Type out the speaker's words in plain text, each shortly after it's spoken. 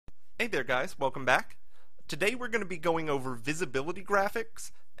Hey there guys, welcome back. Today we're going to be going over visibility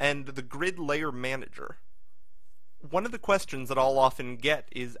graphics and the grid layer manager. One of the questions that I'll often get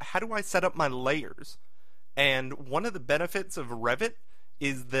is, how do I set up my layers? And one of the benefits of Revit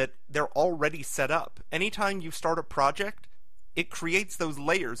is that they're already set up. Anytime you start a project, it creates those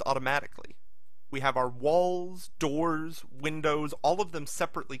layers automatically. We have our walls, doors, windows, all of them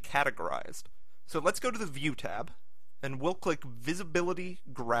separately categorized. So let's go to the View tab, and we'll click Visibility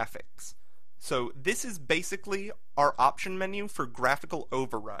Graphics. So this is basically our option menu for graphical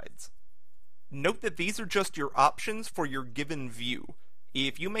overrides. Note that these are just your options for your given view.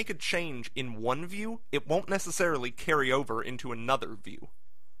 If you make a change in one view, it won't necessarily carry over into another view.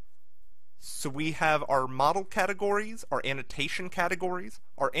 So we have our model categories, our annotation categories,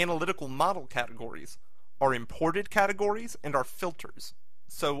 our analytical model categories, our imported categories, and our filters.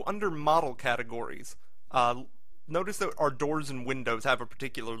 So under model categories, notice that our doors and windows have a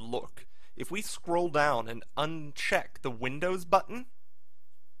particular look. If we scroll down and uncheck the Windows button,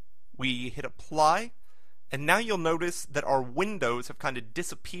 we hit Apply, and now you'll notice that our windows have kind of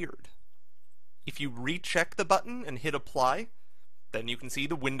disappeared. If you recheck the button and hit Apply, then you can see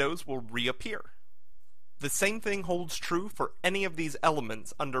the windows will reappear. The same thing holds true for any of these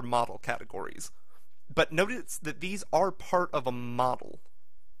elements under model categories, but notice that these are part of a model.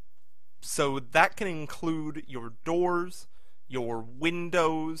 So that can include your doors, your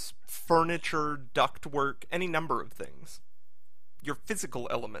windows, furniture, ductwork, any number of things. Your physical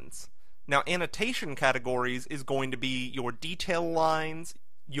elements. Now, annotation categories is going to be your detail lines,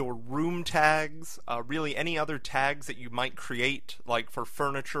 your room tags, really any other tags that you might create, like for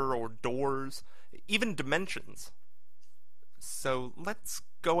furniture or doors, even dimensions. So let's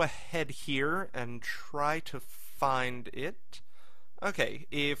go ahead here and try to find it. Okay,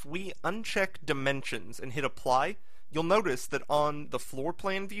 if we uncheck dimensions and hit Apply, you'll notice that on the floor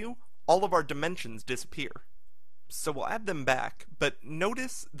plan view, all of our dimensions disappear. So we'll add them back, but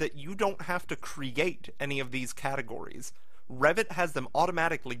notice that you don't have to create any of these categories. Revit has them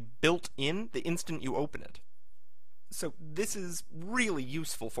automatically built in the instant you open it. So this is really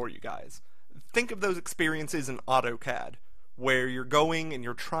useful for you guys. Think of those experiences in AutoCAD, where you're going and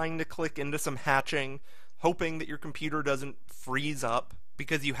you're trying to click into some hatching, hoping that your computer doesn't freeze up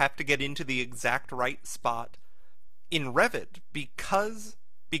because you have to get into the exact right spot. In Revit, because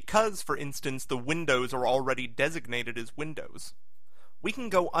for instance the windows are already designated as windows, we can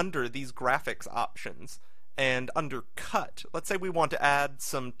go under these graphics options, and under Cut, let's say we want to add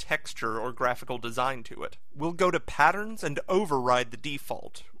some texture or graphical design to it. We'll go to Patterns and override the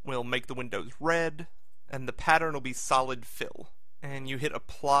default. We'll make the windows red, and the pattern will be solid fill. And you hit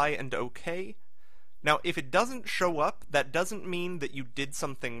Apply and OK. Now, if it doesn't show up, that doesn't mean that you did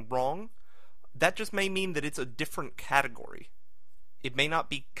something wrong. That just may mean that it's a different category. It may not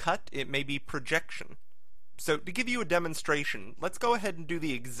be cut, it may be projection. So to give you a demonstration, let's go ahead and do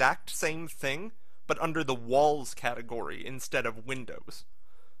the exact same thing, but under the walls category instead of windows.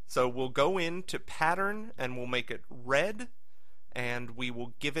 So we'll go into pattern and we'll make it red, and we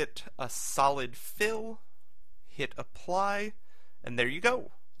will give it a solid fill, hit Apply, and there you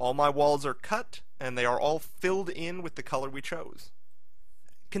go. All my walls are cut, and they are all filled in with the color we chose.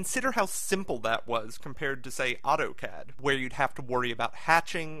 Consider how simple that was compared to, say, AutoCAD, where you'd have to worry about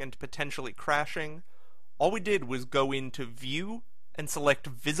hatching and potentially crashing. All we did was go into View and select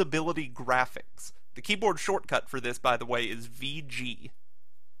Visibility Graphics. The keyboard shortcut for this, by the way, is VG.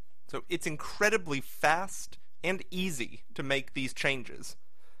 So it's incredibly fast and easy to make these changes.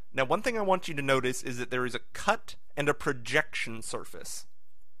 Now, one thing I want you to notice is that there is a cut and a projection surface.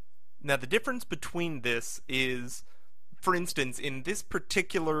 Now, the difference between this is, for instance, in this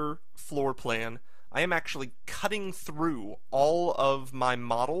particular floor plan, I am actually cutting through all of my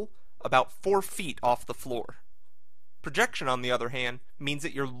model about 4 feet off the floor. Projection, on the other hand, means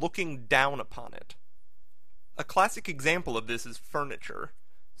that you're looking down upon it. A classic example of this is furniture.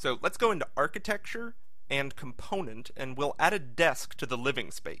 So let's go into Architecture and Component, and we'll add a desk to the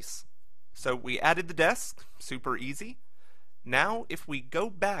living space. So we added the desk, super easy. Now, if we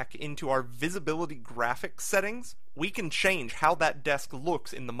go back into our visibility graphics settings, we can change how that desk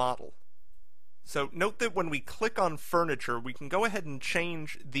looks in the model. So note that when we click on furniture, we can go ahead and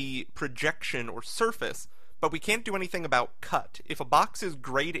change the projection or surface, but we can't do anything about cut. If a box is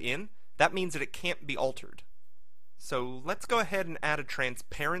grayed in, that means that it can't be altered. So let's go ahead and add a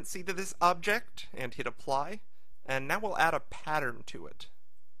transparency to this object and hit Apply, and now we'll add a pattern to it.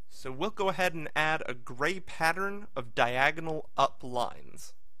 So we'll go ahead and add a gray pattern of diagonal up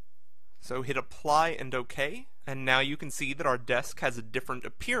lines. So hit Apply and OK, and now you can see that our desk has a different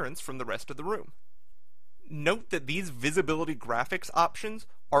appearance from the rest of the room. Note that these visibility graphics options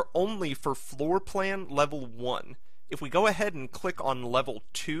are only for floor plan level 1. If we go ahead and click on level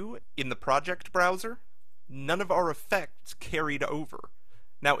 2 in the project browser, none of our effects carried over.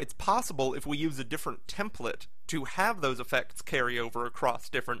 Now, it's possible if we use a different template to have those effects carry over across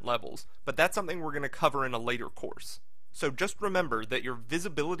different levels, but that's something we're going to cover in a later course. So just remember that your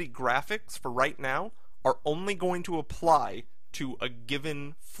visibility graphics for right now are only going to apply to a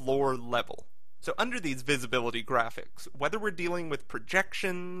given floor level. So under these visibility graphics, whether we're dealing with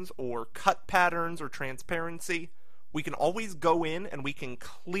projections or cut patterns or transparency, we can always go in and we can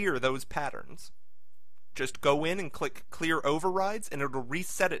clear those patterns. Just go in and click Clear Overrides and it'll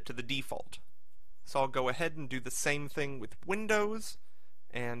reset it to the default. So I'll go ahead and do the same thing with Windows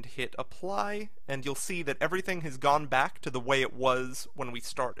and hit Apply, and you'll see that everything has gone back to the way it was when we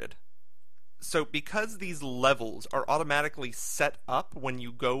started. So because these levels are automatically set up when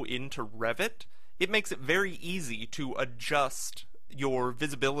you go into Revit, it makes it very easy to adjust your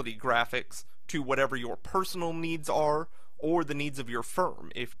visibility graphics to whatever your personal needs are or the needs of your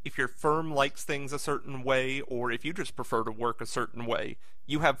firm. If your firm likes things a certain way, or if you just prefer to work a certain way,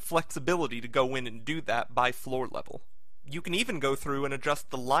 you have flexibility to go in and do that by floor level. You can even go through and adjust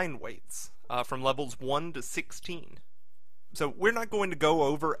the line weights from levels 1 to 16. So we're not going to go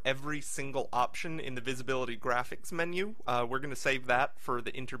over every single option in the visibility graphics menu. We're going to save that for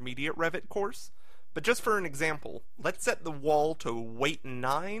the intermediate Revit course. But just for an example, let's set the wall to weight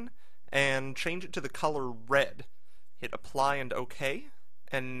 9 and change it to the color red. Hit Apply and OK,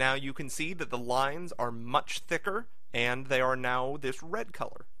 and now you can see that the lines are much thicker and they are now this red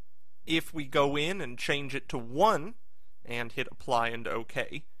color. If we go in and change it to 1 and hit Apply and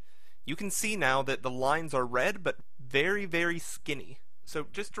OK, you can see now that the lines are red but very, very skinny. So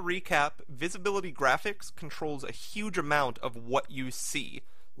just to recap, visibility graphics controls a huge amount of what you see.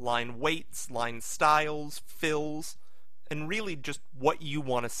 Line weights, line styles, fills, and really just what you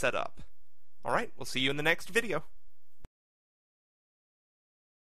want to set up. Alright, we'll see you in the next video.